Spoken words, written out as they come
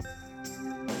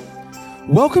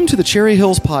Welcome to the Cherry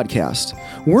Hills Podcast.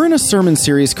 We're in a sermon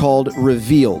series called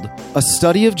Revealed, a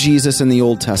study of Jesus in the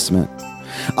Old Testament.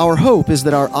 Our hope is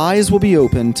that our eyes will be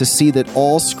open to see that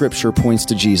all Scripture points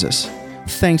to Jesus.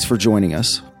 Thanks for joining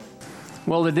us.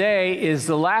 Well, today is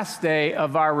the last day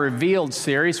of our Revealed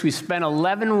series. We spent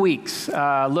 11 weeks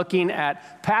looking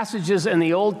at passages in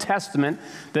the Old Testament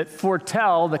that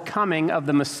foretell the coming of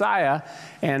the Messiah,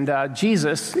 and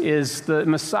Jesus is the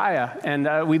Messiah.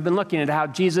 And we've been looking at how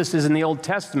Jesus is in the Old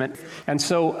Testament. And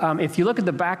so if you look at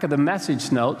the back of the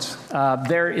message notes,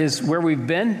 there is where we've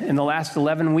been in the last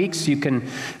 11 weeks. You can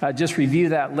just review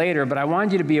that later, but I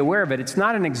wanted you to be aware of it. It's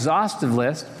not an exhaustive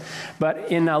list,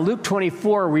 but in Luke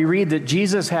 24, we read that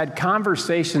Jesus had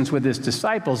conversations with his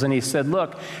disciples, and he said,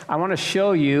 look, I want to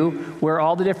show you where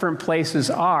all the different places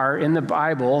are in the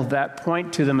Bible that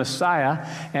point to the Messiah,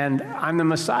 and I'm the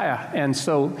Messiah. And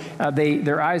so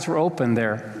their eyes were open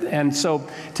there. And so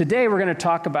today we're going to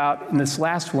talk about, in this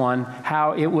last one,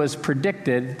 how it was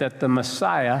predicted that the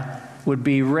Messiah would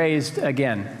be raised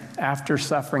again after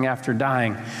suffering, after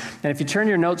dying. And if you turn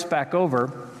your notes back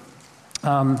over,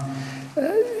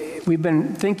 we've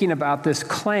been thinking about this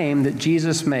claim that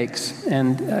Jesus makes.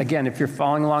 And again, if you're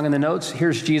following along in the notes,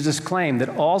 here's Jesus' claim that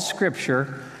all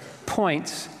Scripture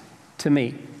points to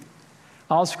me.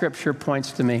 All Scripture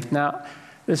points to me. Now,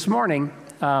 this morning,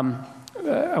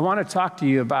 I want to talk to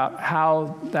you about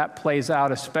how that plays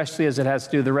out, especially as it has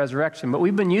to do with the resurrection. But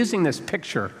we've been using this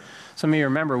picture. Some of you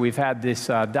remember we've had this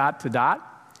dot to dot.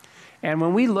 And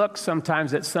when we look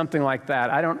sometimes at something like that,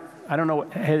 I don't know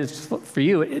what it is for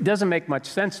you. It doesn't make much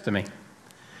sense to me.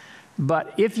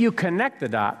 But if you connect the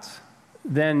dots,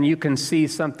 then you can see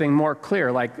something more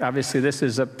clear. Like, obviously, this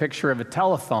is a picture of a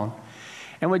telephone.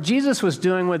 And what Jesus was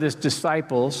doing with his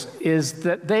disciples is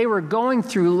that they were going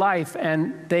through life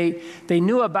and they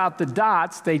knew about the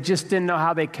dots, they just didn't know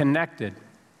how they connected.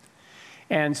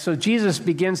 And so Jesus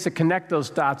begins to connect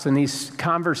those dots in these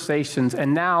conversations,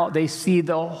 and now they see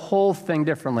the whole thing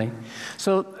differently.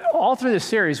 So all through this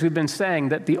series, we've been saying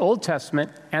that the Old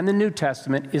Testament and the New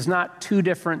Testament is not two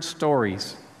different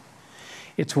stories.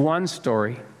 It's one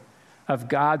story of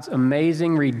God's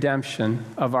amazing redemption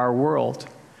of our world.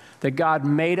 That God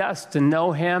made us to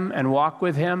know him and walk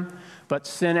with him, but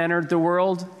sin entered the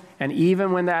world, and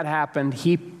even when that happened,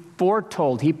 he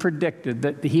foretold, he predicted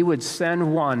that he would send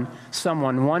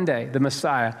someone one day, the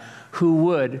Messiah, who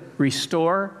would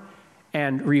restore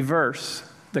and reverse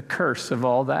the curse of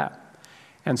all that.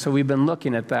 And so we've been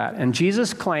looking at that. And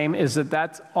Jesus' claim is that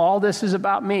that's all this is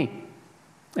about me.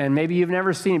 And maybe you've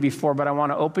never seen it before, but I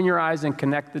want to open your eyes and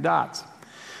connect the dots.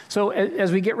 So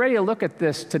as we get ready to look at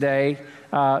this today,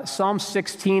 Psalm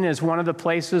 16 is one of the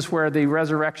places where the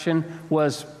resurrection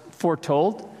was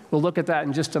foretold. We'll look at that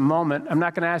in just a moment. I'm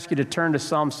not going to ask you to turn to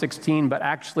Psalm 16, but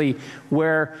actually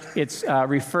where it's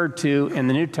referred to in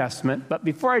the New Testament. But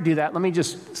before I do that, let me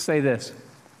just say this.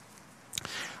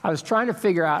 I was trying to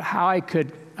figure out how I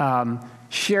could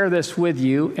share this with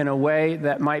you in a way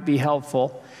that might be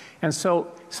helpful. And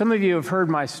so some of you have heard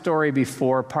my story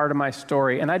before, part of my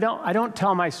story. And I don't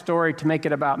tell my story to make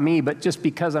it about me, but just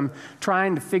because I'm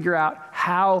trying to figure out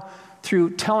how,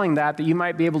 through telling that you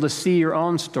might be able to see your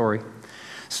own story.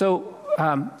 So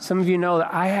some of you know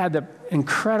that I had the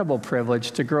incredible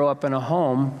privilege to grow up in a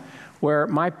home where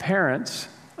my parents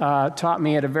taught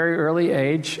me at a very early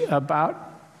age about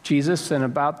Jesus and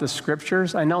about the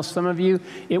Scriptures. I know some of you,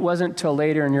 it wasn't till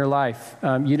later in your life.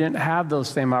 You didn't have those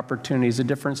same opportunities, a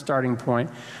different starting point.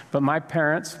 But my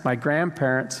parents, my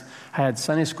grandparents, had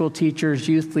Sunday school teachers,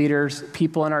 youth leaders,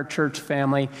 people in our church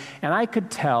family, and I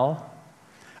could tell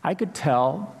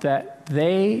that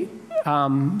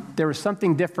there was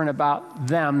something different about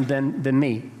them than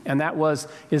me, and that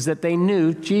is that they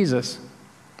knew Jesus.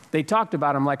 They talked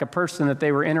about him like a person that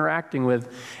they were interacting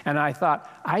with, and I thought,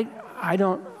 I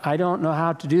don't know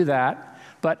how to do that,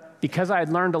 but because I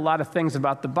had learned a lot of things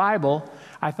about the Bible,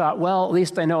 I thought, well, at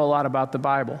least I know a lot about the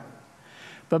Bible.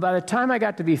 But by the time I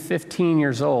got to be 15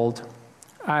 years old,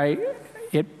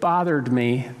 it bothered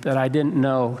me that I didn't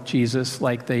know Jesus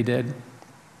like they did.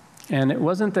 And it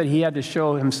wasn't that he had to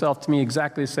show himself to me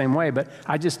exactly the same way, but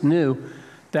I just knew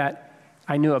that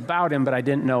I knew about him, but I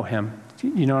didn't know him.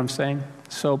 You know what I'm saying?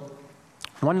 So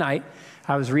one night,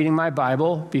 I was reading my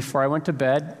Bible before I went to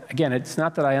bed. Again, it's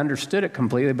not that I understood it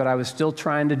completely, but I was still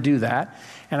trying to do that.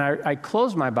 And I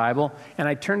closed my Bible, and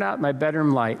I turned out my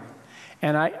bedroom light.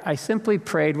 And I simply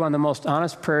prayed one of the most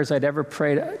honest prayers I'd ever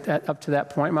prayed up to that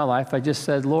point in my life. I just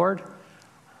said, Lord,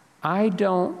 I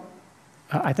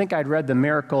think I'd read the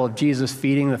miracle of Jesus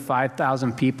feeding the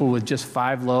 5,000 people with just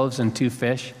 5 loaves and 2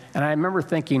 fish. And I remember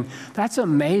thinking, that's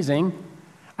amazing.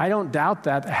 I don't doubt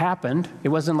that happened. It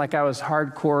wasn't like I was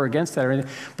hardcore against that or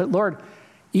anything. But Lord,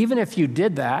 even if you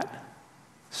did that,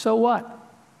 so what?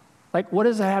 Like, what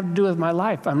does that have to do with my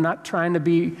life? I'm not trying to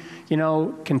be,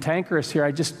 cantankerous here.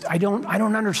 I don't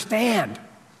understand.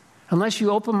 Unless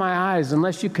you open my eyes,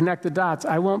 unless you connect the dots,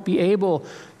 I won't be able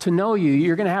to know you.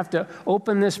 You're going to have to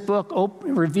open this book,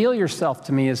 reveal yourself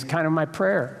to me is kind of my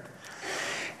prayer.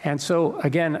 And so,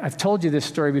 again, I've told you this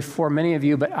story before, many of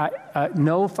you, but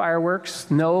no fireworks,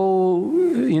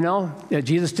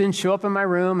 Jesus didn't show up in my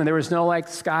room, and there was no,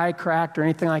 sky cracked or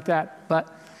anything like that.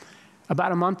 But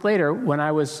about a month later, when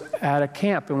I was at a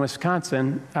camp in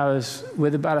Wisconsin, I was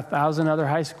with about 1,000 other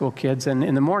high school kids, and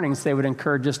in the mornings, they would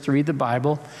encourage us to read the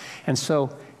Bible. And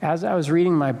so, as I was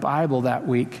reading my Bible that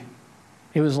week,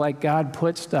 it was like God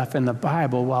put stuff in the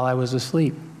Bible while I was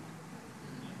asleep.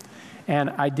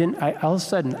 And all of a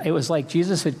sudden, it was like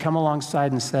Jesus had come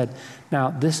alongside and said, now,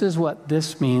 this is what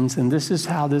this means, and this is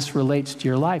how this relates to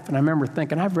your life. And I remember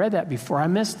thinking, I've read that before. I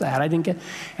missed that. I didn't get,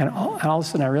 and all of a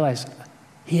sudden, I realized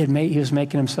he was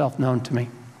making himself known to me.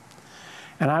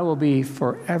 And I will be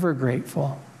forever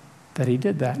grateful that he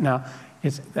did that. Now,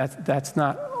 that's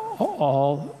not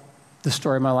all the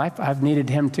story of my life. I've needed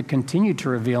him to continue to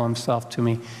reveal himself to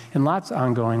me in lots of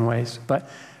ongoing ways. But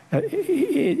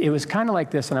it was kind of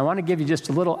like this, and I want to give you just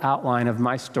a little outline of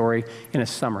my story in a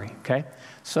summary, okay?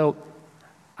 So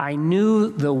I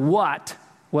knew the what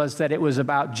was that it was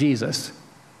about Jesus,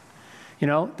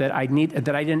 that I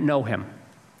didn't know him,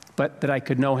 but that I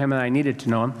could know him and I needed to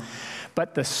know him.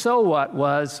 But the so what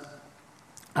was,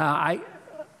 how?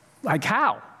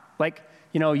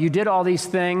 You did all these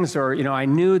things, or, I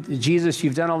knew Jesus,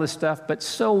 you've done all this stuff, but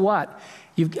so what?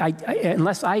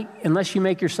 Unless you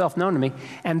make yourself known to me.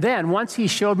 And then once he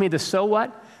showed me the so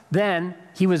what, then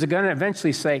he was going to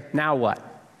eventually say, now what?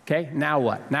 Okay, now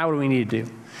what? Now what do we need to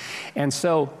do? And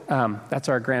so that's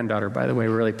our granddaughter, by the way.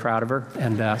 We're really proud of her.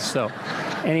 And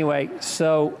Anyway,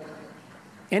 so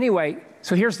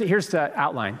here's the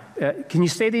outline. Can you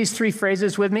say these three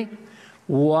phrases with me?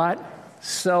 What,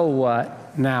 so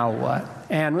what, now what?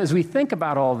 And as we think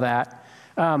about all that,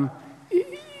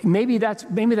 maybe that's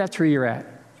where you're at.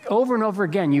 Over and over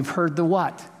again, you've heard the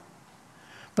what.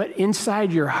 But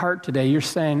inside your heart today, you're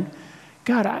saying,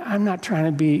 God, I'm not trying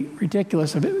to be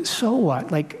ridiculous. So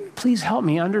what? Please help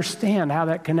me understand how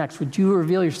that connects. Would you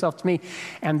reveal yourself to me?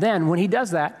 And then when he does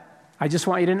that, I just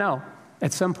want you to know,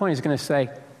 at some point he's going to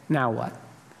say, now what?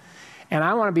 And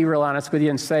I want to be real honest with you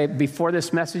and say, before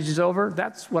this message is over,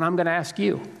 that's what I'm going to ask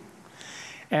you.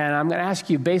 And I'm going to ask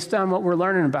you, based on what we're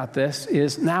learning about this,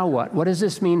 is now what? What does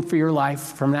this mean for your life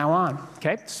from now on?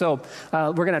 Okay, so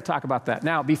we're going to talk about that.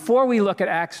 Now, before we look at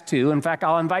Acts 2, in fact,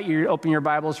 I'll invite you to open your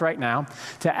Bibles right now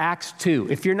to Acts 2.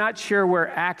 If you're not sure where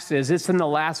Acts is, it's in the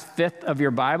last fifth of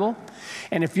your Bible.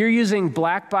 And if you're using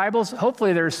black Bibles,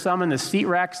 hopefully there's some in the seat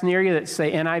racks near you that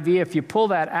say NIV. If you pull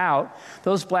that out,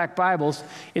 those black Bibles,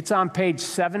 it's on page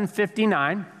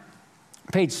 759.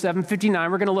 Page 759,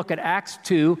 we're going to look at Acts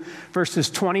 2, verses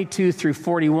 22 through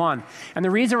 41. And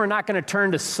the reason we're not going to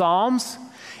turn to Psalms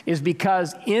is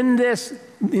because in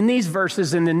these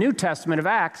verses in the New Testament of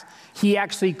Acts, he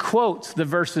actually quotes the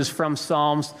verses from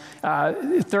Psalms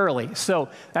thoroughly. So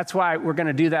that's why we're going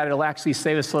to do that. It'll actually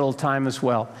save us a little time as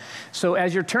well. So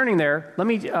as you're turning there, let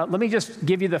me just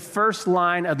give you the first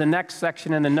line of the next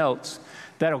section in the notes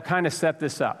that'll kind of set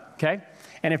this up, okay?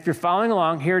 And if you're following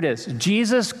along, here it is.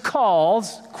 Jesus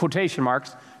calls, quotation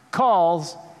marks,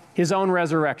 calls his own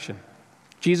resurrection.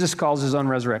 Jesus calls his own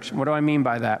resurrection. What do I mean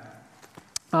by that?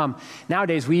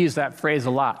 Nowadays, we use that phrase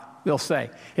a lot. We'll say,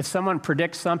 if someone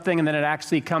predicts something and then it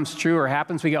actually comes true or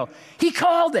happens, we go, he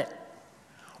called it.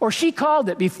 Or she called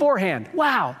it beforehand.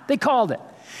 Wow, they called it.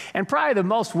 And probably the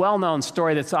most well-known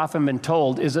story that's often been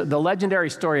told is the legendary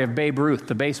story of Babe Ruth,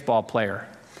 the baseball player.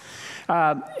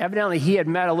 Evidently, he had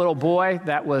met a little boy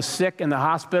that was sick in the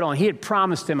hospital, and he had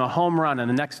promised him a home run in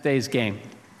the next day's game.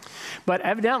 But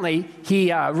evidently,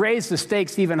 he raised the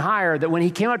stakes even higher, that when he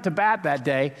came up to bat that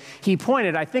day, he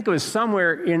pointed, I think it was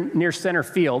somewhere near center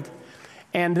field,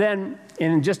 and then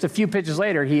in just a few pitches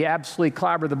later, he absolutely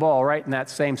clobbered the ball right in that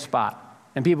same spot.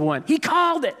 And people went, he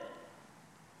called it.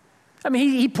 I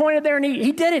mean, he pointed there, and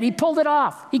he did it. He pulled it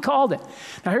off. He called it.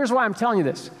 Now, here's why I'm telling you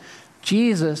this.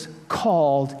 Jesus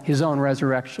called his own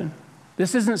resurrection.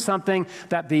 This isn't something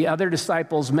that the other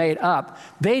disciples made up.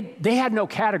 They had no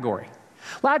category.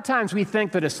 A lot of times we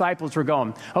think the disciples were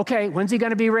going, okay, when's he going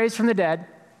to be raised from the dead?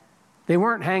 They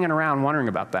weren't hanging around wondering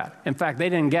about that. In fact, they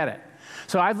didn't get it.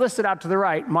 So I've listed out to the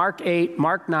right, Mark 8,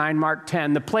 Mark 9, Mark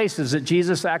 10, the places that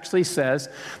Jesus actually says,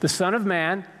 the Son of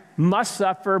Man must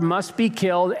suffer, must be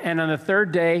killed, and on the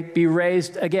third day be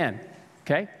raised again.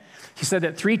 Okay? He said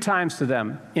that 3 times to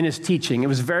them in his teaching. It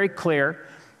was very clear,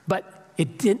 but they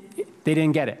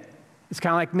didn't get it. It's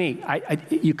kind of like me.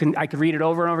 I could read it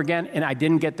over and over again, and I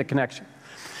didn't get the connection.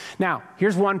 Now,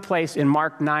 here's one place in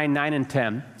Mark 9, 9, and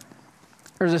 10.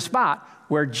 There's a spot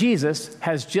where Jesus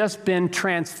has just been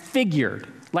transfigured,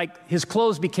 like his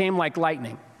clothes became like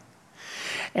lightning.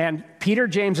 And Peter,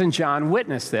 James, and John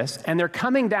witnessed this, and they're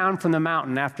coming down from the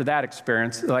mountain after that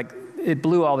experience, like it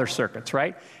blew all their circuits,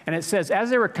 right? And it says, as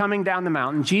they were coming down the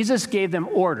mountain, Jesus gave them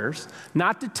orders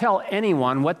not to tell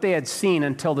anyone what they had seen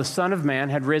until the Son of Man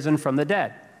had risen from the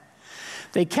dead.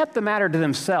 They kept the matter to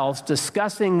themselves,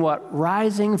 discussing what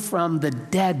rising from the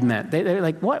dead meant. They're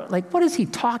like, what is he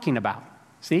talking about?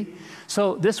 See?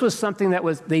 So this was something that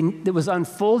was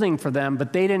unfolding for them,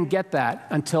 but they didn't get that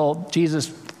until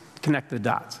Jesus connected the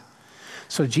dots.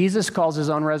 So Jesus calls his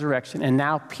own resurrection, and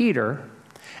now Peter,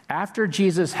 after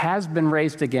Jesus has been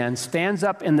raised again, stands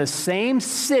up in the same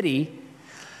city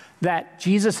that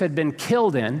Jesus had been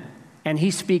killed in, and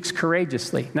he speaks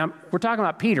courageously. Now, we're talking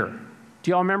about Peter.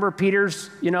 Do you all remember Peter's,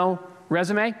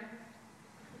 resume?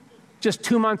 Just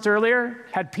 2 months earlier,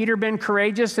 had Peter been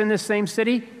courageous in this same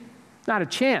city? Not a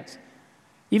chance.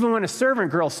 Even when a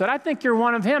servant girl said, I think you're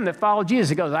one of him that followed Jesus,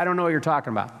 he goes, I don't know what you're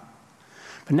talking about.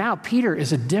 But now Peter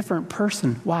is a different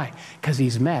person. Why? Because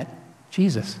he's met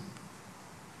Jesus,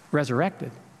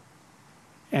 resurrected.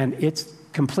 And it's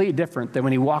completely different than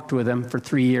when he walked with him for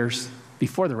 3 years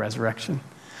before the resurrection.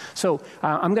 So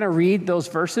I'm going to read those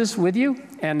verses with you.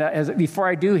 And before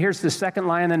I do, here's the second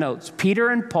line in the notes. Peter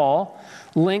and Paul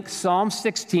link Psalm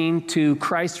 16 to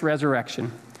Christ's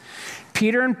resurrection.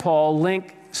 Peter and Paul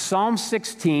link Psalm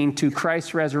 16 to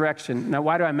Christ's resurrection. Now,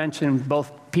 why do I mention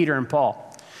both Peter and Paul?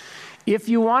 If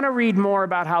you want to read more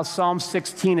about how Psalm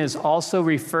 16 is also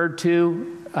referred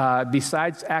to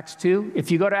besides Acts 2,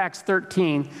 if you go to Acts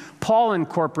 13, Paul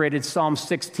incorporated Psalm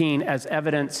 16 as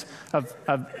evidence of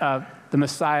the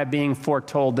Messiah being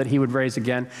foretold that he would rise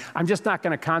again. I'm just not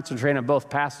going to concentrate on both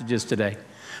passages today.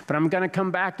 But I'm going to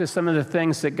come back to some of the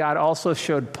things that God also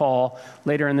showed Paul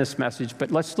later in this message.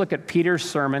 But let's look at Peter's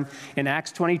sermon in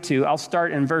Acts 22. I'll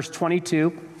start in verse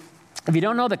 22. If you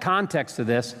don't know the context of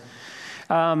this,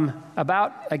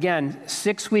 about, again,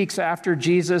 6 weeks after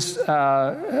Jesus'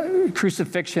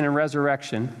 crucifixion and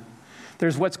resurrection,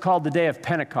 there's what's called the day of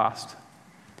Pentecost.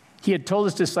 He had told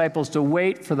his disciples to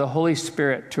wait for the Holy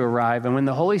Spirit to arrive. And when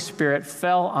the Holy Spirit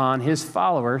fell on his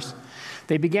followers,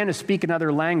 they began to speak in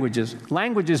other languages.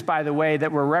 Languages, by the way,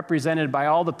 that were represented by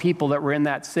all the people that were in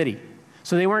that city.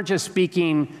 So they weren't just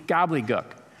speaking gobbledygook.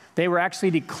 They were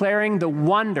actually declaring the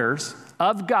wonders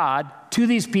of God to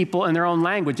these people in their own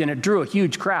language, and it drew a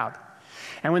huge crowd.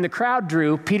 And when the crowd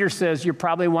drew, Peter says, you're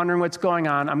probably wondering what's going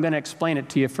on. I'm going to explain it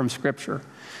to you from Scripture.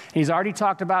 And he's already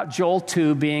talked about Joel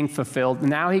 2 being fulfilled.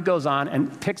 Now he goes on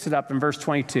and picks it up in verse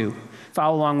 22.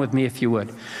 Follow along with me if you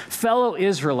would. Fellow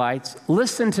Israelites,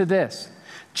 listen to this.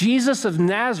 Jesus of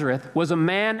Nazareth was a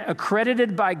man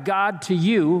accredited by God to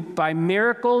you by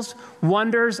miracles,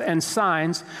 wonders, and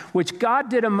signs, which God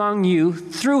did among you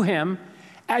through him,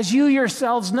 as you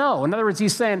yourselves know. In other words,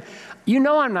 he's saying,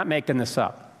 I'm not making this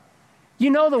up. You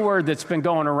know the word that's been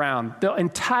going around the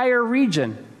entire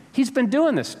region. He's been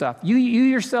doing this stuff. You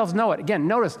yourselves know it. Again,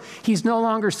 notice, he's no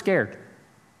longer scared.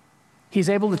 He's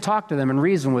able to talk to them and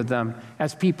reason with them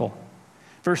as people.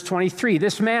 Verse 23,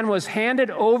 this man was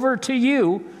handed over to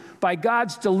you by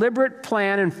God's deliberate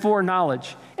plan and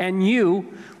foreknowledge, and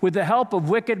you, with the help of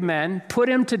wicked men, put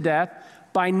him to death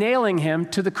by nailing him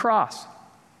to the cross.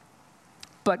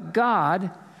 But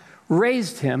God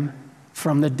raised him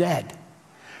from the dead,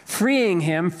 freeing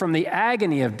him from the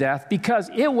agony of death, because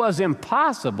it was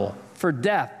impossible for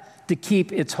death to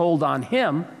keep its hold on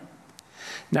him.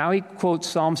 Now he quotes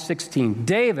Psalm 16.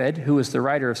 David, who is the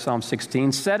writer of Psalm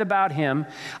 16, said about him,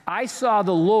 I saw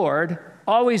the Lord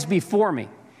always before me.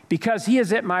 Because he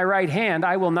is at my right hand,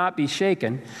 I will not be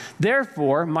shaken.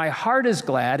 Therefore, my heart is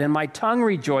glad and my tongue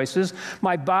rejoices.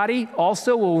 My body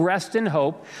also will rest in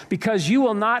hope, because you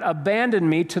will not abandon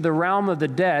me to the realm of the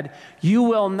dead. You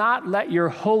will not let your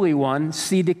Holy One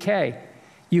see decay.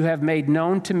 You have made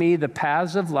known to me the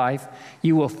paths of life.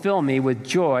 You will fill me with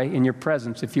joy in your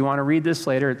presence. If you want to read this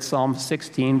later, it's Psalm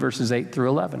 16, verses 8 through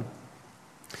 11.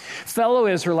 Fellow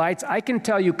Israelites, I can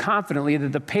tell you confidently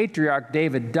that the patriarch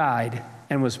David died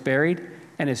and was buried,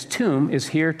 and his tomb is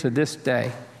here to this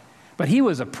day. But he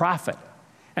was a prophet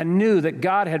and knew that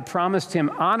God had promised him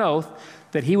on oath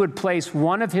that he would place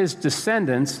one of his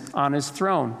descendants on his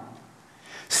throne.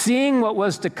 Seeing what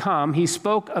was to come, he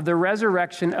spoke of the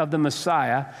resurrection of the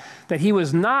Messiah, that he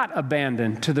was not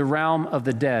abandoned to the realm of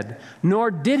the dead,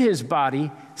 nor did his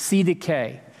body see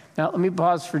decay. Now, let me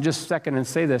pause for just a second and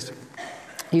say this.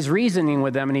 He's reasoning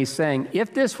with them, and he's saying,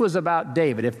 if this was about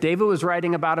David, if David was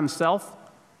writing about himself,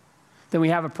 then we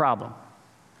have a problem.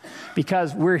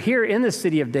 Because we're here in the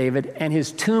city of David, and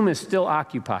his tomb is still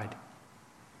occupied.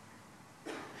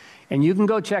 And you can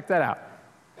go check that out.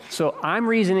 So I'm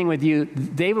reasoning with you,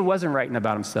 David wasn't writing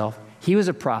about himself. He was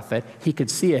a prophet. He could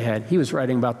see ahead. He was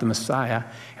writing about the Messiah.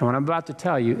 And what I'm about to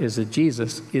tell you is that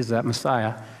Jesus is that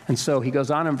Messiah. And so he goes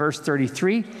on in verse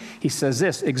 33. He says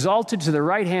this, exalted to the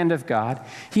right hand of God,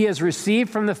 he has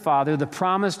received from the Father the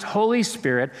promised Holy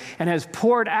Spirit and has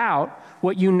poured out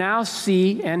what you now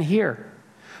see and hear.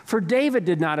 For David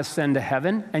did not ascend to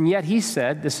heaven, and yet he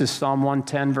said, this is Psalm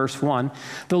 110, verse 1,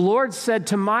 the Lord said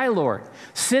to my Lord,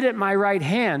 sit at my right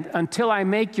hand until I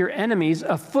make your enemies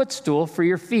a footstool for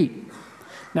your feet.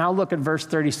 Now look at verse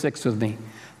 36 with me.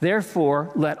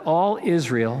 Therefore, let all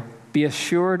Israel be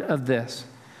assured of this.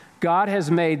 God has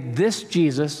made this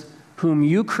Jesus, whom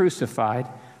you crucified,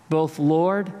 both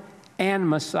Lord and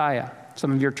Messiah.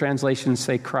 Some of your translations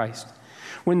say Christ.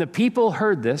 When the people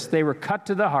heard this, they were cut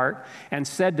to the heart and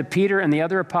said to Peter and the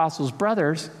other apostles,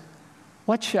 brothers,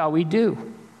 what shall we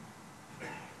do?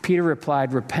 Peter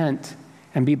replied, repent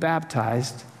and be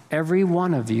baptized, every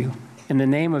one of you, in the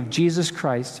name of Jesus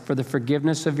Christ for the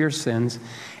forgiveness of your sins,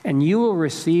 and you will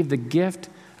receive the gift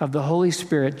of the Holy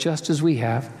Spirit just as we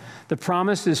have. The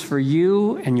promise is for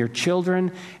you and your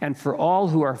children and for all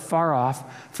who are far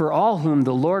off, for all whom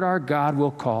the Lord our God will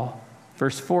call.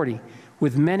 Verse 40.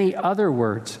 With many other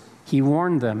words, he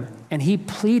warned them, and he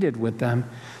pleaded with them,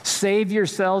 save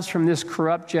yourselves from this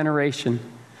corrupt generation.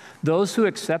 Those who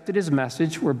accepted his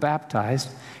message were baptized,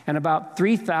 and about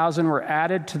 3,000 were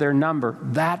added to their number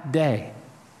that day.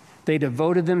 They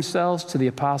devoted themselves to the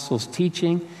apostles'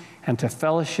 teaching and to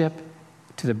fellowship,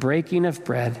 to the breaking of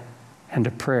bread and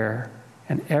to prayer,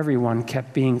 and everyone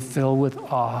kept being filled with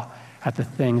awe at the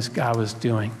things God was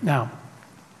doing. Now,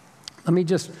 let me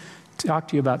just talk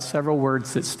to you about several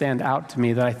words that stand out to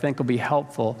me that I think will be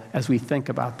helpful as we think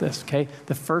about this, okay?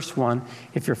 The first one,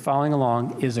 if you're following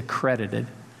along, is accredited.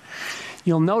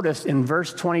 You'll notice in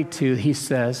verse 22, he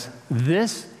says,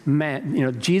 this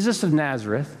man, Jesus of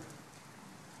Nazareth,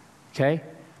 okay?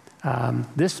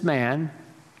 This man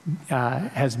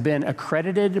has been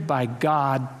accredited by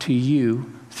God to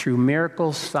you through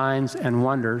miracles, signs, and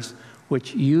wonders,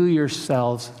 which you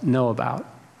yourselves know about.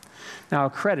 Now,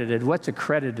 accredited, what's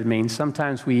accredited mean?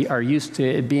 Sometimes we are used to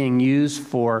it being used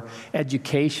for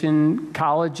education,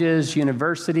 colleges,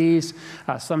 universities,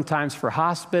 sometimes for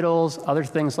hospitals, other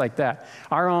things like that.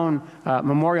 Our own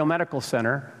Memorial Medical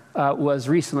Center was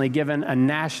recently given a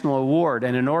national award,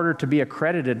 and in order to be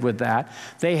accredited with that,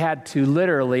 they had to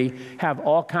literally have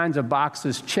all kinds of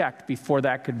boxes checked before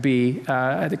that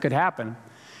could happen.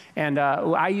 And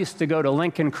I used to go to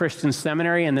Lincoln Christian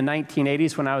Seminary in the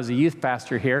 1980s when I was a youth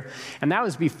pastor here. And that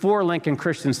was before Lincoln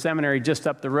Christian Seminary just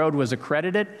up the road was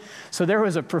accredited. So there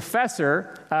was a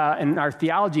professor in our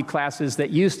theology classes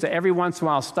that used to every once in a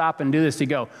while stop and do this. He'd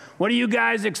go, what do you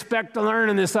guys expect to learn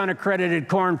in this unaccredited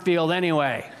cornfield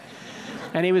anyway?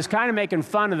 And he was kind of making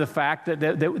fun of the fact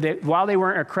that while they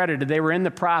weren't accredited, they were in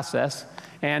the process.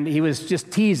 And he was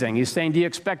just teasing. He's saying, do you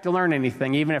expect to learn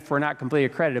anything, even if we're not completely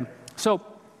accredited? So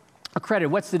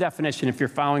accredited, what's the definition if you're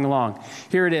following along?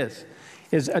 Here it is.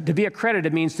 To be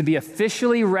accredited means to be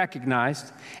officially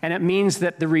recognized, and it means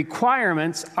that the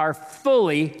requirements are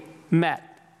fully met.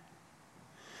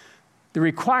 The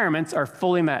requirements are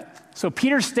fully met. So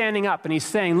Peter's standing up and he's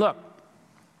saying, look,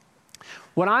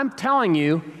 what I'm telling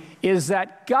you is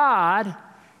that God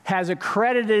has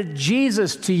accredited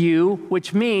Jesus to you,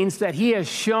 which means that he has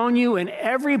shown you in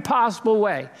every possible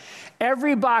way.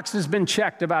 Every box has been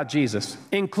checked about Jesus,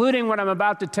 including what I'm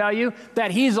about to tell you,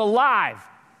 that he's alive.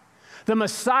 The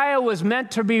Messiah was meant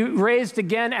to be raised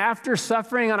again after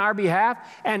suffering on our behalf,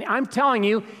 and I'm telling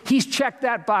you, he's checked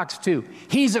that box too.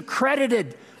 He's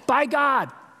accredited by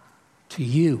God to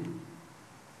you.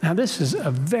 Now, this is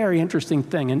a very interesting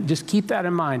thing, and just keep that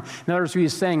in mind. In other words, what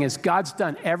he's saying is God's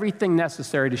done everything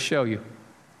necessary to show you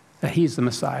that he's the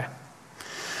Messiah.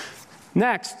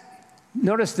 Next,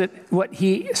 notice that what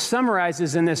he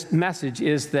summarizes in this message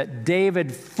is that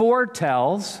David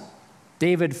foretells,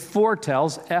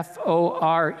 F-O-R-E-T-E-L-L-S,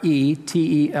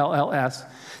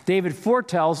 David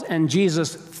foretells and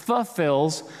Jesus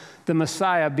fulfills the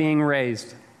Messiah being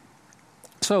raised.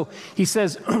 So he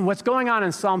says, what's going on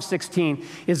in Psalm 16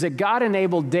 is that God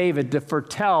enabled David to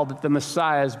foretell that the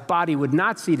Messiah's body would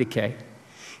not see decay.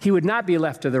 He would not be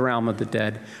left to the realm of the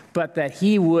dead, but that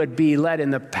he would be led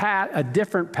in the path, a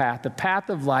different path, the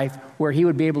path of life, where he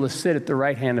would be able to sit at the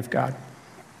right hand of God.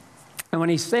 And when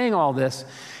he's saying all this,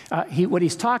 What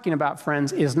he's talking about,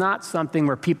 friends, is not something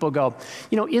where people go,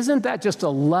 isn't that just a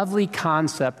lovely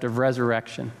concept of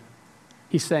resurrection?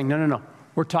 He's saying, no.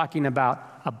 We're talking about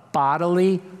a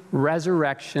bodily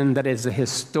resurrection that is a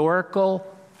historical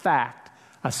fact,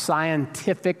 a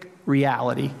scientific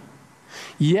reality.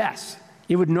 Yes,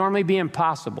 it would normally be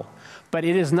impossible, but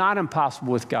it is not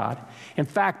impossible with God. In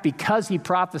fact, because he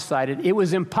prophesied it, it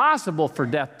was impossible for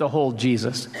death to hold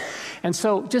Jesus. And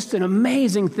so just an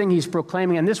amazing thing he's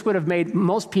proclaiming, and this would have made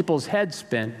most people's heads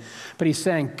spin, but he's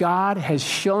saying, God has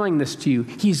showing this to you.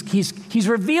 He's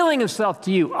revealing himself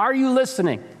to you. Are you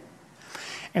listening?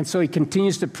 And so he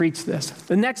continues to preach this.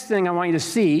 The next thing I want you to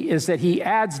see is that he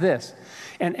adds this.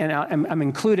 And I'm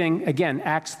including, again,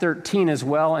 Acts 13 as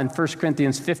well and 1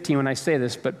 Corinthians 15 when I say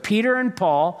this. But Peter and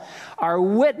Paul are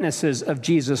witnesses of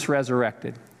Jesus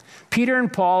resurrected. Peter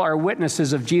and Paul are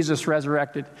witnesses of Jesus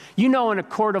resurrected. In a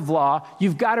court of law,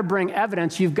 you've got to bring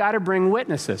evidence. You've got to bring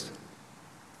witnesses.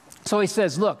 So he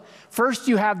says, look, first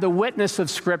you have the witness of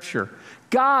Scripture.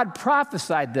 God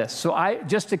prophesied this. So I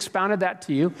just expounded that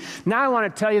to you. Now I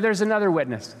want to tell you there's another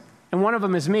witness. And one of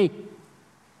them is me.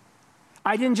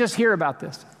 I didn't just hear about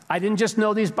this. I didn't just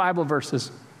know these Bible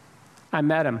verses. I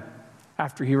met him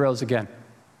after he rose again.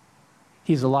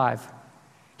 He's alive.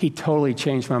 He totally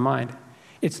changed my mind.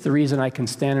 It's the reason I can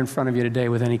stand in front of you today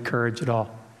with any courage at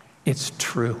all. It's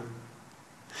true.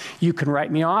 You can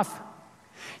write me off.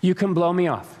 You can blow me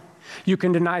off. You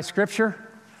can deny Scripture,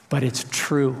 but it's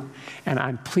true. And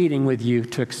I'm pleading with you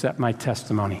to accept my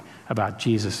testimony about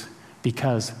Jesus,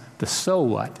 because the so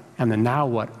what and the now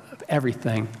what of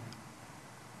everything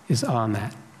is on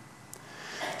that.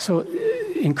 So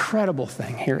incredible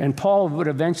thing here. And Paul would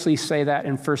eventually say that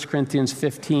in 1 Corinthians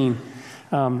 15.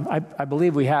 I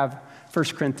believe we have 1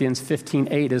 Corinthians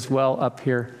 15:8 as well up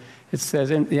here. It says,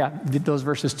 those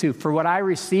verses too. For what I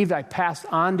received, I passed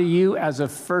on to you as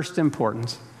of first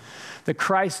importance. That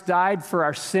Christ died for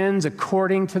our sins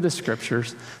according to the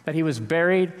Scriptures, that he was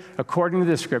buried according to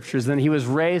the Scriptures, then he was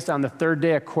raised on the third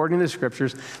day according to the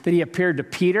Scriptures, that he appeared to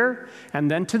Peter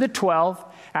and then to the 12.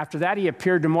 After that, he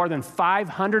appeared to more than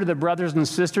 500 of the brothers and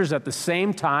sisters at the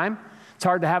same time. It's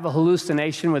hard to have a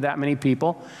hallucination with that many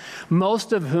people,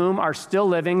 most of whom are still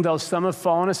living, though some have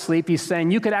fallen asleep. He's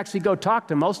saying you could actually go talk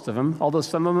to most of them, although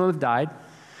some of them have died.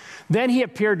 Then he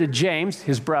appeared to James,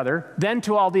 his brother, then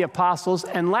to all the apostles,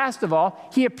 and last of all,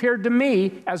 he appeared to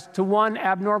me as to one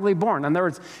abnormally born. In other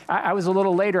words, I was a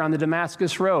little later on the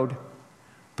Damascus road,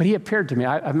 but he appeared to me.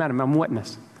 I've met him. I'm a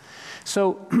witness.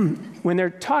 So when they're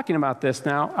talking about this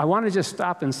now, I want to just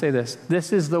stop and say this.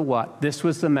 This is the what? This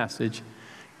was the message.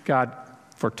 God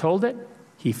foretold it.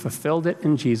 He fulfilled it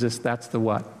in Jesus. That's the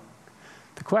what.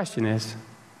 The question is,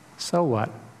 so what?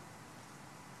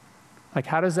 Like,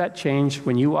 how does that change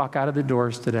when you walk out of the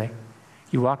doors today?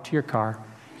 You walk to your car.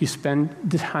 You spend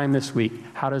the time this week.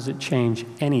 How does it change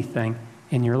anything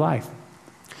in your life?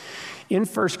 In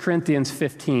 1 Corinthians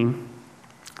 15,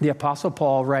 the Apostle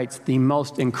Paul writes the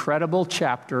most incredible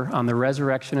chapter on the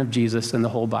resurrection of Jesus in the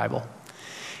whole Bible.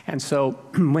 And so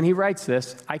when he writes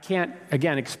this, I can't,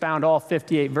 again, expound all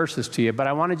 58 verses to you, but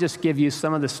I want to just give you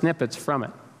some of the snippets from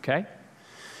it, okay?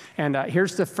 And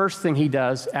here's the first thing he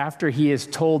does after he has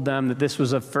told them that this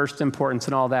was of first importance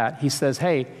and all that. He says,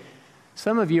 hey,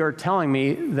 some of you are telling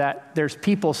me that there's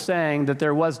people saying that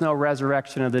there was no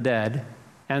resurrection of the dead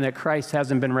and that Christ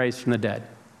hasn't been raised from the dead.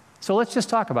 So let's just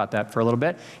talk about that for a little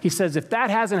bit. He says, if that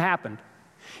hasn't happened,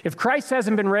 if Christ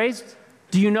hasn't been raised,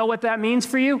 do you know what that means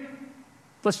for you?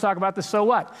 Let's talk about the so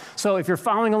what. So if you're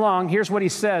following along, here's what he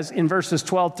says in verses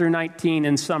 12 through 19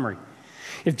 in summary.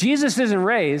 If Jesus isn't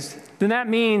raised, then that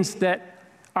means that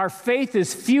our faith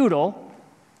is futile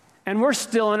and we're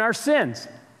still in our sins.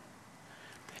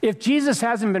 If Jesus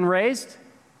hasn't been raised,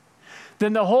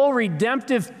 then the whole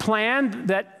redemptive plan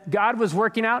that God was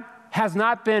working out has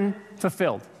not been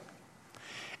fulfilled.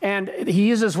 And he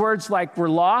uses words like we're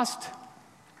lost.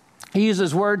 He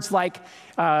uses words like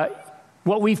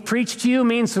what we've preached to you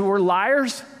means that we're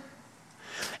liars.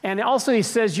 And also he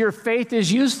says your faith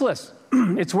is useless.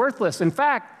 It's worthless. In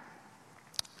fact,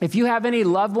 if you have any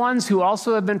loved ones who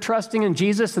also have been trusting in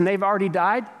Jesus and they've already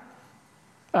died,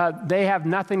 they have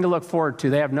nothing to look forward to.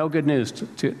 They have no good news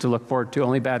to look forward to,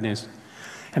 only bad news.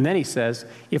 And then he says,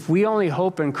 if we only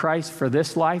hope in Christ for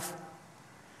this life,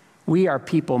 we are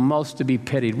people most to be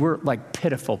pitied. We're like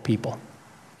pitiful people.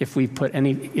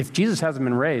 If Jesus hasn't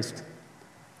been raised,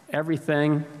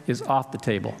 everything is off the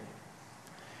table.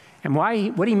 And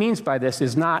what he means by this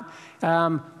is not,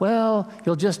 well,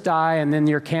 you'll just die and then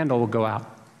your candle will go out.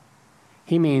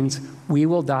 He means we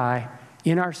will die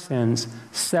in our sins,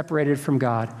 separated from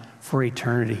God for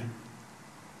eternity.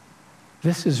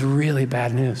 This is really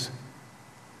bad news.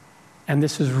 And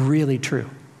this is really true.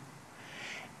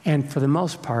 And for the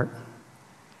most part,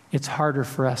 it's harder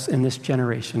for us in this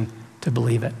generation to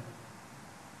believe it.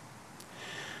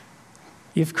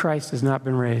 If Christ has not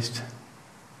been raised,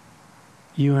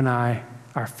 you and I,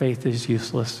 our faith is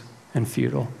useless and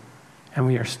futile, and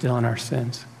we are still in our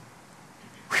sins.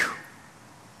 Whew.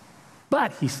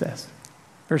 But, he says,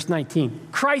 verse 19,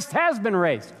 Christ has been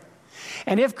raised.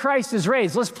 And if Christ is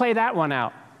raised, let's play that one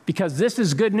out, because this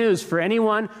is good news for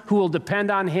anyone who will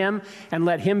depend on him and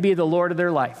let him be the Lord of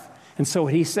their life. And so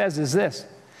what he says is this: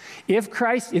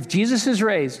 if Jesus is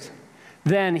raised,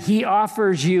 then he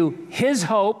offers you his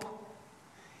hope,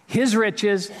 his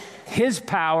riches, his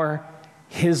power,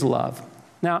 his love.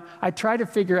 Now, I try to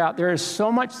figure out, there is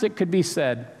so much that could be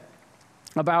said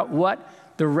about what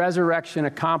the resurrection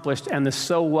accomplished and the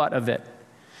so what of it.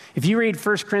 If you read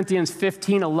 1 Corinthians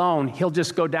 15 alone, he'll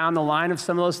just go down the line of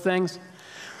some of those things.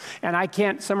 And I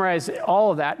can't summarize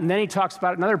all of that. And then he talks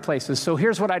about it in other places. So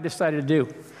here's what I decided to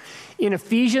do. In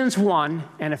Ephesians 1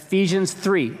 and Ephesians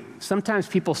 3, sometimes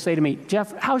people say to me,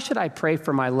 Jeff, how should I pray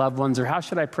for my loved ones, or how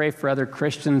should I pray for other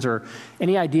Christians, or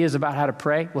any ideas about how to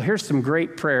pray? Well, here's some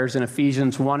great prayers in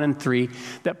Ephesians 1 and 3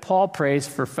 that Paul prays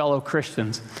for fellow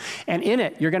Christians. And in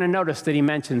it, you're going to notice that he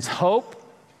mentions hope,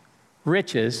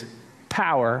 riches,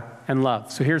 power, and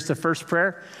love. So here's the first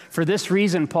prayer. For this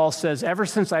reason, Paul says, ever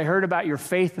since I heard about your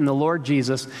faith in the Lord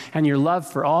Jesus and your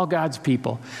love for all God's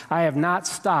people, I have not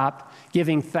stopped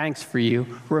giving thanks for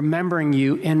you, remembering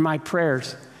you in my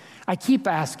prayers. I keep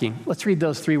asking. Let's read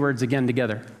those three words again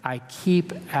together. I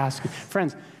keep asking.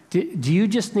 Friends, do you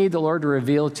just need the Lord to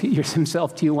reveal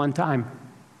himself to you one time?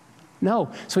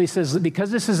 No. So he says, because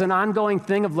this is an ongoing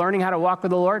thing of learning how to walk with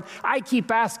the Lord, I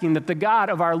keep asking that the God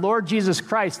of our Lord Jesus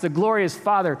Christ, the glorious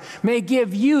Father, may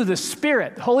give you the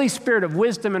Spirit, the Holy Spirit of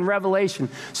wisdom and revelation,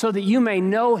 so that you may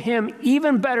know him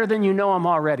even better than you know him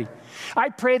already. I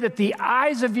pray that the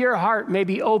eyes of your heart may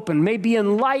be opened, may be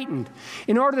enlightened,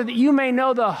 in order that you may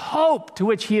know the hope to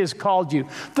which he has called you,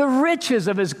 the riches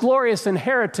of his glorious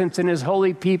inheritance in his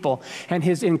holy people, and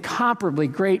his incomparably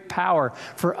great power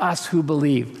for us who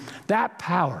believe. That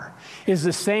power is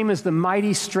the same as the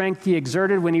mighty strength he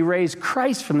exerted when he raised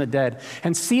Christ from the dead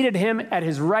and seated him at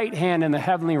his right hand in the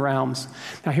heavenly realms.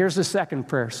 Now here's the second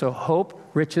prayer. So hope,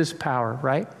 riches, power,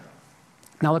 right?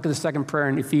 Now look at the second prayer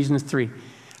in Ephesians 3.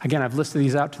 Again, I've listed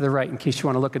these out to the right in case you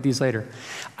want to look at these later.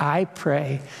 I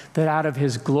pray that out of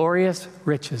his glorious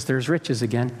riches, there's riches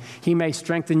again, he may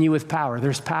strengthen you with power,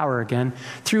 there's power again,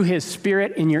 through his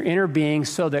Spirit in your inner being,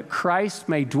 so that Christ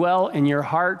may dwell in your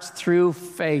hearts through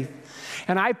faith.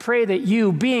 And I pray that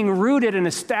you, being rooted and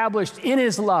established in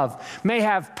his love, may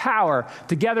have power,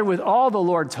 together with all the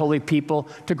Lord's holy people,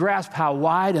 to grasp how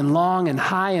wide and long and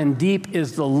high and deep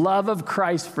is the love of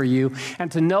Christ for you,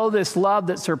 and to know this love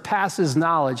that surpasses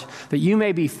knowledge, that you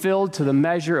may be filled to the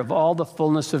measure of all the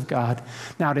fullness of God.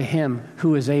 Now to him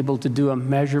who is able to do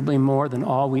immeasurably more than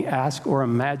all we ask or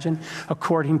imagine,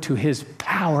 according to his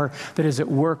power that is at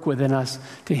work within us,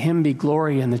 to him be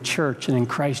glory in the church and in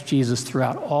Christ Jesus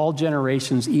throughout all generations,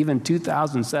 even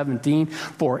 2017,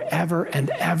 forever and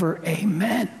ever.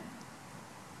 Amen.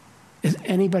 Is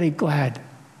anybody glad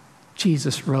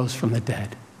Jesus rose from the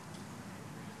dead?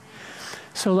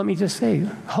 So let me just say,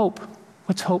 hope.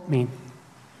 What's hope mean?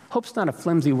 Hope's not a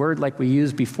flimsy word like we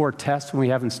use before tests when we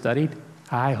haven't studied.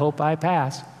 I hope I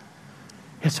pass.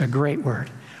 It's a great word.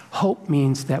 Hope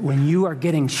means that when you are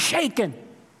getting shaken,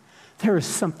 there is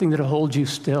something that holds you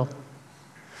still.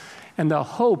 And the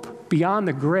hope beyond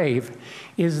the grave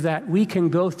is that we can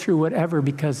go through whatever,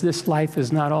 because this life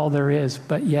is not all there is,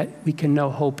 but yet we can know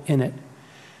hope in it.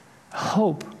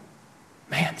 Hope.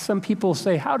 Man, some people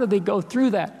say, how did they go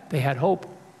through that? They had hope.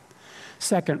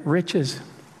 Second, riches.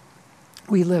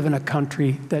 We live in a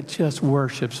country that just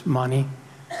worships money.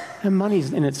 And money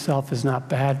in itself is not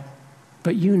bad.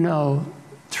 But you know,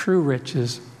 true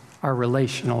riches are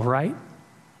relational, right?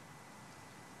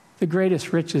 The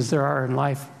greatest riches there are in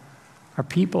life are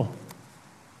people.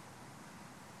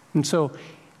 And so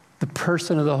the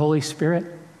person of the Holy Spirit,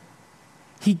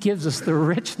 he gives us the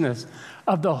richness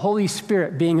of the Holy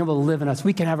Spirit being able to live in us.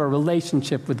 We can have a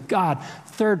relationship with God,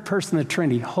 third person of the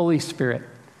Trinity, Holy Spirit,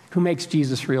 who makes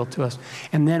Jesus real to us.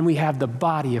 And then we have the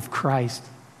body of Christ.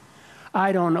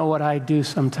 I don't know what I'd do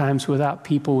sometimes without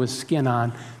people with skin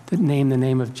on that name the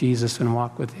name of Jesus and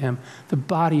walk with him. The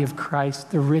body of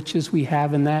Christ, the riches we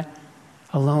have in that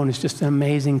alone is just an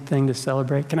amazing thing to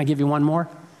celebrate. Can I give you one more?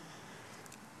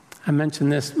 I mentioned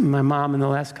this, my mom, in the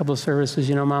last couple of services.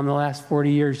 You know, Mom, the last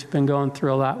 40 years, you've been going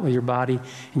through a lot with your body,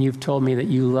 and you've told me that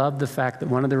you love the fact that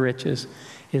one of the riches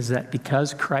is that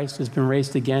because Christ has been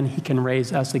raised again, he can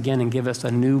raise us again and give us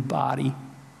a new body,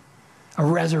 a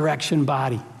resurrection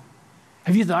body.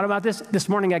 Have you thought about this? This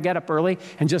morning I got up early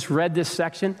and just read this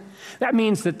section. That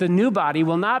means that the new body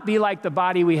will not be like the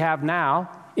body we have now,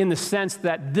 in the sense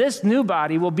that this new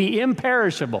body will be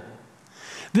imperishable.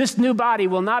 This new body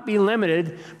will not be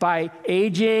limited by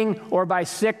aging or by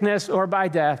sickness or by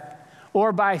death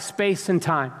or by space and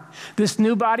time. This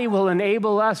new body will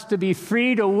enable us to be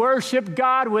free to worship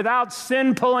God without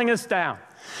sin pulling us down.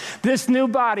 This new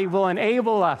body will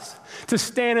enable us to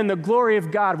stand in the glory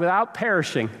of God without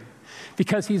perishing,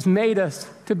 because he's made us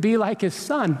to be like his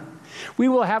Son. We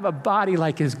will have a body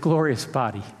like his glorious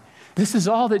body. This is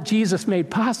all that Jesus made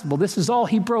possible. This is all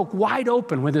he broke wide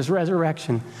open with his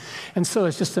resurrection. And so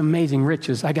it's just amazing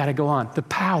riches. I got to go on. The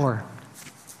power.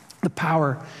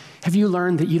 Have you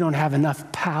learned that you don't have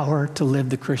enough power to live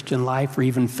the Christian life or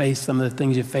even face some of the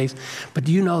things you face? But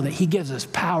do you know that he gives us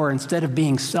power instead of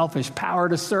being selfish, power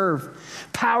to serve,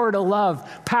 power to love,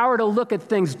 power to look at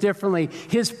things differently,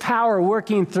 his power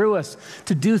working through us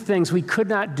to do things we could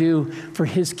not do for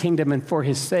his kingdom and for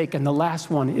his sake. And the last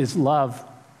one is love.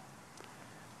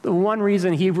 The one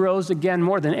reason he rose again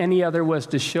more than any other was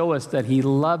to show us that he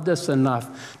loved us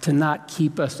enough to not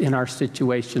keep us in our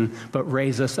situation, but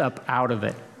raise us up out of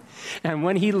it. And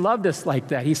when he loved us like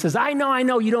that, he says, I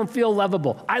know you don't feel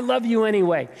lovable. I love you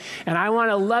anyway. And I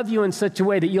want to love you in such a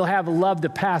way that you'll have love to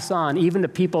pass on, even to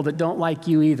people that don't like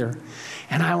you either.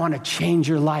 And I want to change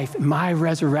your life. My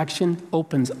resurrection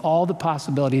opens all the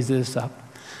possibilities of this up.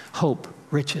 Hope,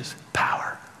 riches,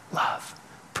 power, love.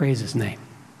 Praise his name.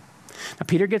 Now,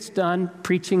 Peter gets done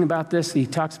preaching about this. He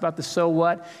talks about the so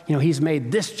what. You know, he's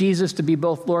made this Jesus to be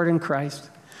both Lord and Christ.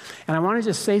 And I want to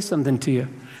just say something to you.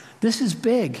 This is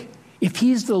big. If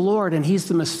he's the Lord and he's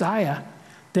the Messiah,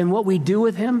 then what we do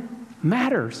with him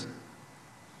matters.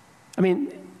 I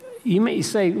mean, you may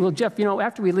say, well, Jeff, you know,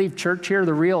 after we leave church here,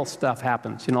 the real stuff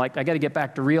happens. You know, like I got to get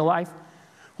back to real life.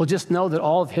 Well, just know that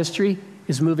all of history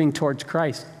is moving towards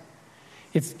Christ.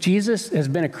 If Jesus has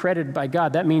been accredited by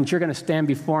God, that means you're going to stand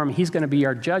before him. He's going to be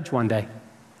our judge one day.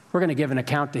 We're going to give an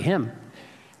account to him.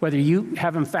 Whether you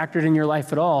have him factored in your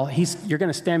life at all, you're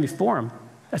going to stand before him.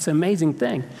 That's an amazing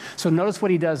thing. So notice what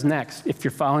he does next, if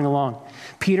you're following along.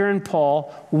 Peter and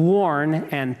Paul warn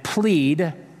and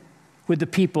plead with the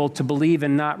people to believe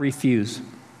and not refuse.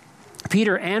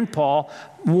 Peter and Paul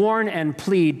warn and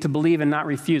plead to believe and not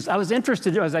refuse. I was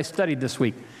interested as I studied this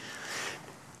week.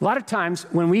 A lot of times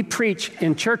when we preach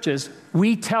in churches,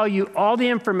 we tell you all the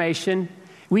information.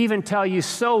 We even tell you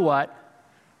so what,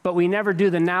 but we never do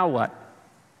the now what.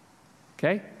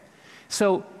 Okay?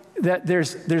 So that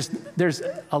there's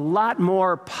a lot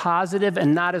more positive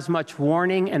and not as much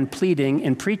warning and pleading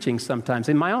in preaching sometimes,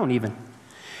 in my own even.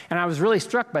 And I was really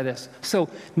struck by this. So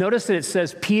notice that it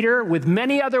says, Peter, with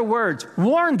many other words,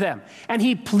 warned them, and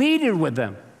he pleaded with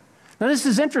them. Now this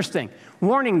is interesting,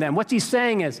 warning them. What he's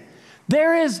saying is,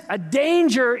 there is a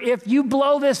danger if you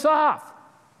blow this off.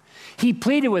 He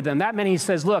pleaded with them. That meant he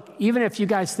says, look, even if you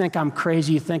guys think I'm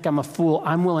crazy, you think I'm a fool,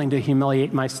 I'm willing to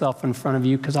humiliate myself in front of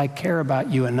you because I care about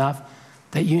you enough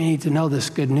that you need to know this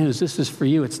good news. This is for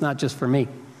you. It's not just for me.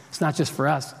 It's not just for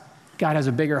us. God has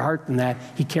a bigger heart than that.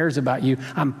 He cares about you.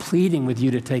 I'm pleading with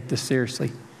you to take this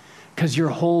seriously because your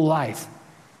whole life,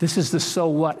 this is the so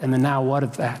what and the now what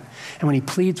of that. And when he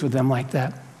pleads with them like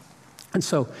that, and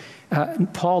so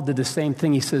Paul did the same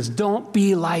thing. He says, don't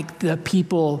be like the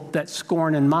people that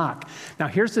scorn and mock. Now,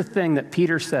 here's the thing that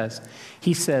Peter says.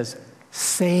 He says,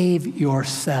 save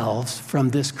yourselves from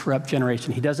this corrupt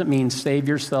generation. He doesn't mean save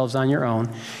yourselves on your own.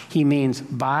 He means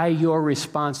by your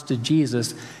response to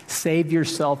Jesus, save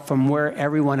yourself from where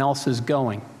everyone else is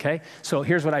going, okay? So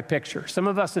here's what I picture. Some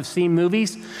of us have seen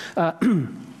movies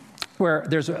where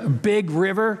there's a big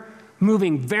river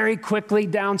moving very quickly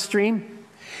downstream.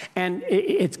 And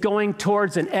it's going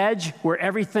towards an edge where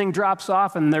everything drops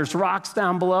off and there's rocks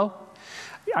down below.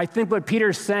 I think what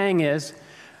Peter's saying is,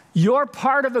 you're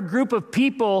part of a group of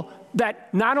people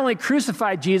that not only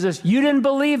crucified Jesus, you didn't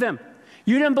believe him.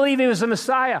 You didn't believe he was the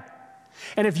Messiah.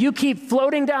 And if you keep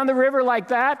floating down the river like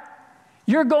that,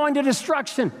 you're going to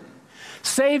destruction.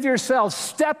 Save yourselves.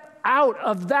 Step out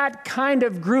of that kind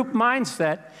of group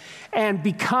mindset and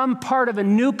become part of a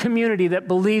new community that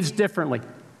believes differently.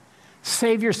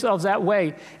 Save yourselves that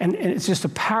way. And it's just a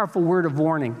powerful word of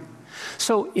warning.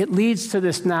 So it leads to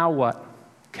this now what?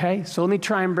 Okay, so let me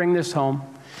try and bring this home.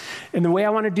 And the way I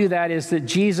want to do that is that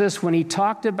Jesus, when he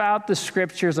talked about the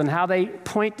scriptures and how they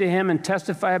point to him and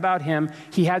testify about him,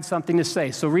 he had something to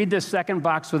say. So read this second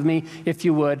box with me, if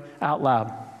you would, out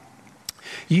loud.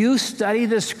 You study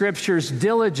the scriptures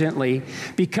diligently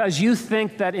because you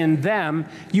think that in them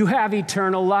you have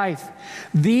eternal life.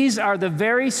 These are the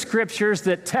very scriptures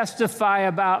that testify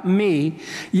about me,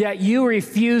 yet you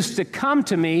refuse to come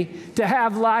to me to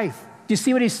have life. Do you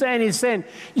see what he's saying? He's saying,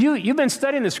 you've been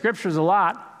studying the scriptures a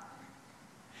lot.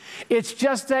 It's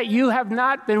just that you have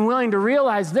not been willing to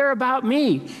realize they're about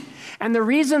me. And the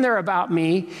reason they're about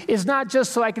me is not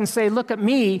just so I can say, look at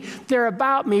me. They're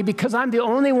about me because I'm the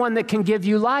only one that can give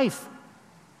you life.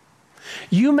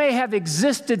 You may have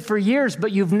existed for years,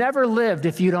 but you've never lived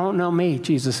if you don't know me,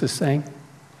 Jesus is saying.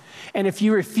 And if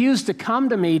you refuse to come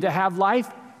to me to have life,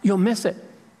 you'll miss it.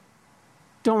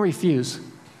 Don't refuse.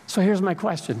 So here's my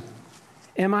question.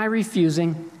 Am I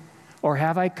refusing, or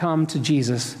have I come to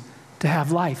Jesus to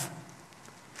have life?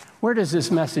 Where does this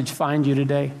message find you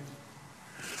today?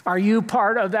 Are you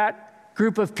part of that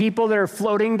group of people that are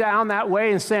floating down that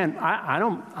way and saying, I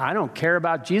don't care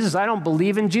about Jesus. I don't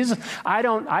believe in Jesus.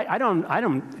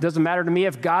 It doesn't matter to me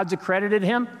if God's accredited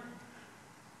him.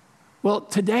 Well,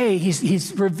 today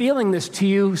he's revealing this to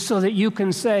you so that you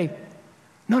can say,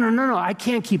 no, I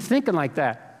can't keep thinking like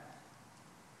that.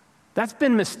 That's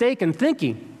been mistaken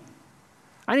thinking.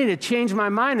 I need to change my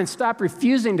mind and stop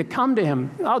refusing to come to him.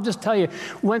 I'll just tell you,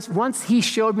 once he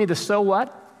showed me the so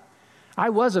what, I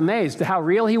was amazed at how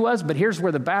real he was, but here's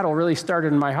where the battle really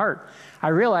started in my heart. I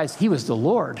realized he was the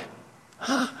Lord.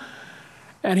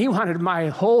 And he wanted my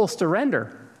whole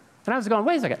surrender. And I was going,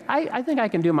 wait a second, I think I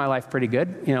can do my life pretty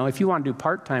good. You know, if you want to do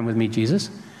part-time with me, Jesus.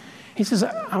 He says,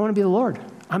 I want to be the Lord.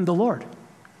 I'm the Lord.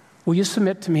 Will you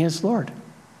submit to me as Lord?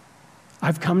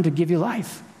 I've come to give you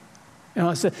life. You know,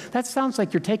 I said, that sounds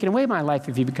like you're taking away my life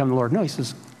if you become the Lord. No, he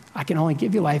says, I can only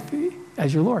give you life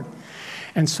as your Lord.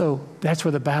 And so that's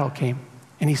where the battle came.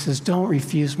 And he says, don't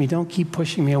refuse me. Don't keep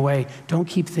pushing me away. Don't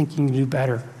keep thinking you do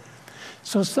better.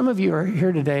 So some of you are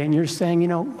here today and you're saying,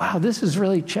 wow, this is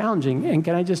really challenging. And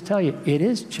can I just tell you, it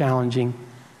is challenging.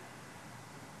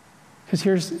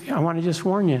 Because I want to just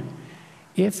warn you,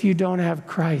 if you don't have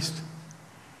Christ,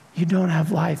 you don't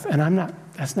have life. And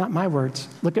that's not my words.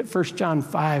 Look at 1 John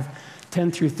 5,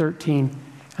 10 through 13.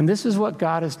 And this is what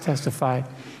God has testified.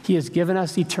 He has given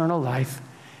us eternal life,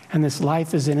 and this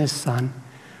life is in his Son.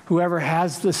 Whoever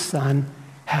has the Son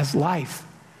has life.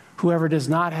 Whoever does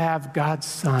not have God's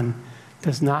Son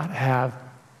does not have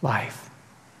life.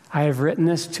 I have written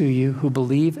this to you who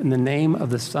believe in the name of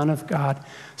the Son of God,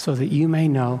 so that you may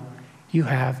know you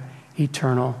have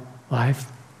eternal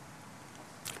life.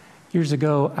 Years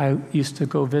ago, I used to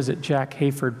go visit Jack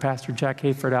Hayford, Pastor Jack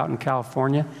Hayford out in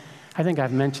California. I think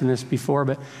I've mentioned this before,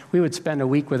 but we would spend a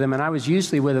week with him, and I was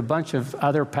usually with a bunch of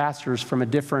other pastors from a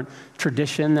different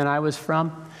tradition than I was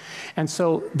from. And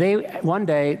so one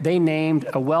day, they named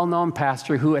a well-known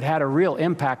pastor who had had a real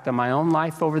impact on my own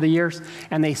life over the years,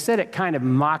 and they said it kind of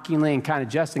mockingly and kind of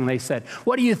jesting. They said,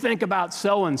 what do you think about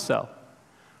so-and-so?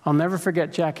 I'll never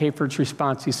forget Jack Hayford's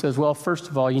response. He says, well, first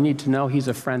of all, you need to know he's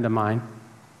a friend of mine.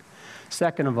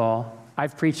 Second of all,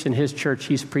 I've preached in his church,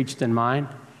 he's preached in mine.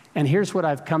 And here's what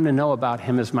I've come to know about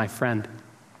him as my friend.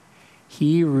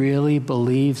 He really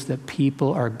believes that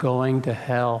people are going to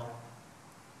hell,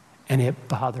 and it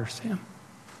bothers him.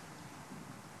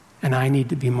 And I need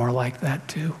to be more like that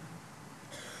too.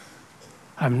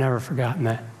 I've never forgotten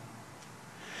that.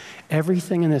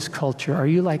 Everything in this culture, are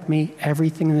you like me?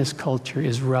 Everything in this culture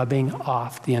is rubbing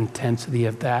off the intensity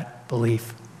of that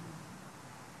belief.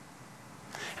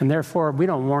 And therefore, we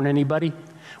don't warn anybody.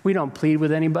 We don't plead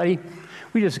with anybody.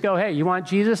 We just go, hey, you want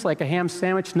Jesus like a ham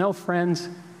sandwich? No, friends.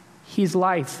 He's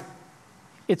life.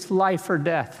 It's life or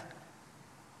death.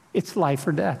 It's life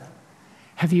or death.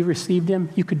 Have you received him?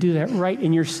 You could do that right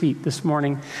in your seat this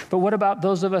morning. But what about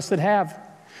those of us that have?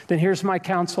 Then here's my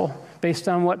counsel based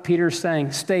on what Peter's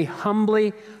saying. Stay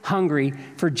humbly hungry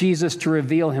for Jesus to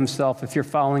reveal himself if you're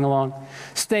following along.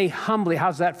 Stay humbly,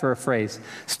 how's that for a phrase?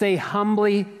 Stay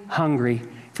humbly hungry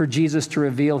for Jesus to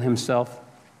reveal himself.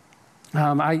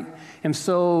 I am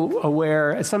so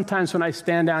aware, sometimes when I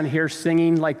stand down here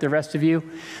singing like the rest of you,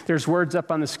 there's words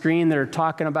up on the screen that are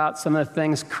talking about some of the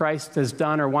things Christ has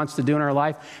done or wants to do in our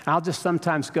life. And I'll just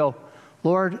sometimes go,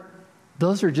 Lord,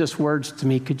 those are just words to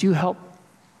me. Could you help?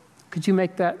 Could you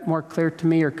make that more clear to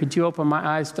me? Or could you open my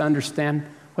eyes to understand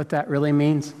what that really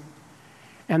means?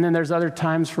 And then there's other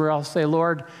times where I'll say,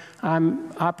 Lord,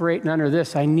 I'm operating under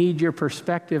this. I need your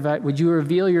perspective. Would you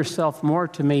reveal yourself more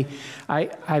to me?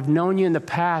 I've known you in the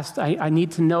past. I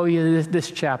need to know you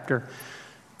this chapter.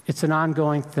 It's an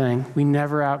ongoing thing. We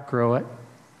never outgrow it.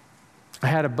 I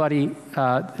had a buddy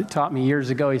that taught me years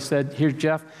ago. He said, here,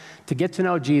 Jeff, to get to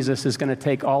know Jesus is going to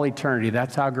take all eternity.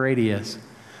 That's how great he is.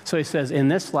 So he says, in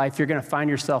this life, you're going to find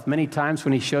yourself many times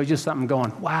when he shows you something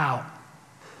going, wow,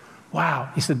 wow.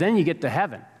 He said, then you get to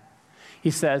heaven. He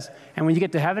says, and when you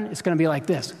get to heaven, it's going to be like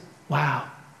this. Wow,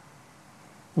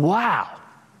 wow,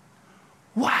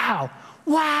 wow,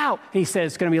 wow. And he said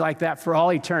it's going to be like that for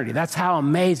all eternity. That's how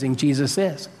amazing Jesus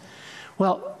is.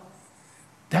 Well,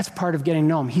 that's part of getting to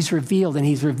know him. He's revealed and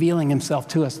he's revealing himself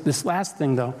to us. This last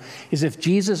thing, though, is if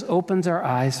Jesus opens our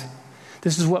eyes,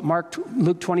 this is what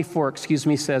Luke 24,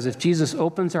 says. If Jesus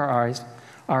opens our eyes,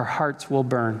 our hearts will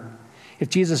burn. If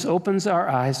Jesus opens our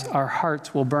eyes, our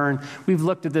hearts will burn. We've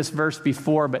looked at this verse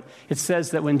before, but it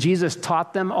says that when Jesus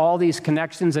taught them all these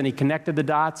connections and he connected the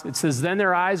dots, it says, then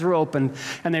their eyes were opened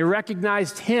and they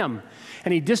recognized him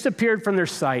and he disappeared from their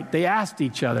sight. They asked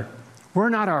each other,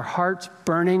 were not our hearts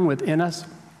burning within us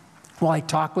while he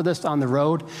talked with us on the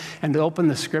road and opened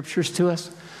the scriptures to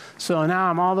us? So now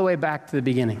I'm all the way back to the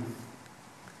beginning.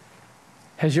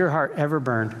 Has your heart ever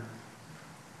burned?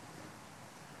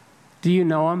 Do you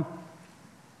know him?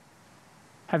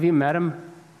 Have you met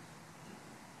him?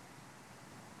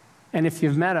 And if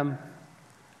you've met him,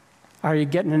 are you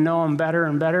getting to know him better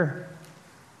and better?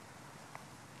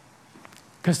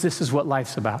 Because this is what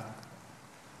life's about.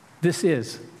 This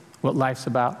is what life's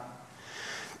about.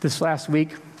 This last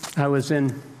week, I was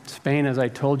in Spain, as I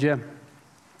told you.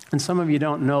 And some of you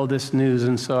don't know this news,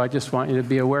 and so I just want you to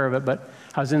be aware of it. But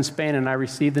I was in Spain, and I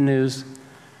received the news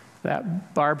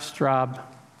that Barb Straub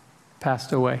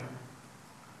passed away.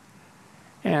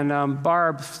 And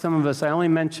Barb, some of us, I only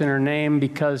mention her name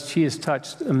because she has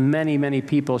touched many, many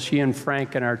people. She and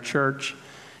Frank in our church.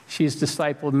 She's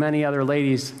discipled many other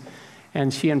ladies.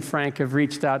 And she and Frank have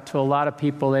reached out to a lot of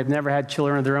people. They've never had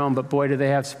children of their own, but boy, do they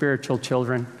have spiritual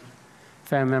children,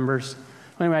 family members.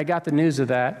 Anyway, I got the news of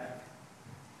that.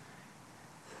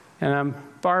 And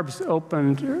Barb's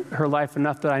opened her life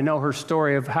enough that I know her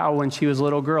story of how when she was a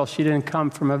little girl, she didn't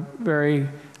come from a very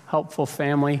helpful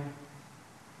family.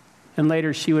 And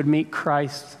later she would meet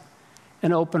Christ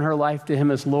and open her life to him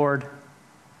as Lord.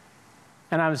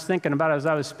 And I was thinking about it as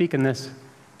I was speaking this,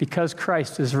 because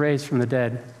Christ is raised from the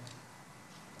dead,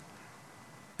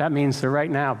 that means that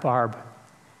right now Barb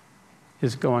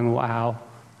is going, wow,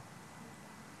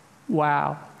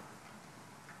 wow,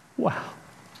 wow,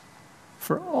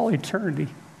 for all eternity.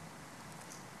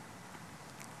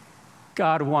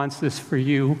 God wants this for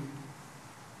you.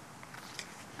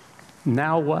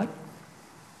 Now what?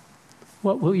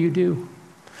 What will you do?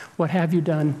 What have you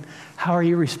done? How are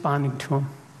you responding to him?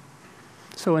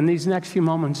 So in these next few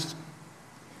moments,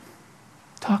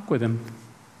 talk with him.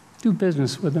 Do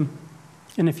business with him.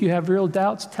 And if you have real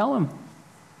doubts, tell him.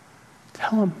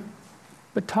 Tell him.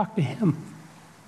 But talk to him.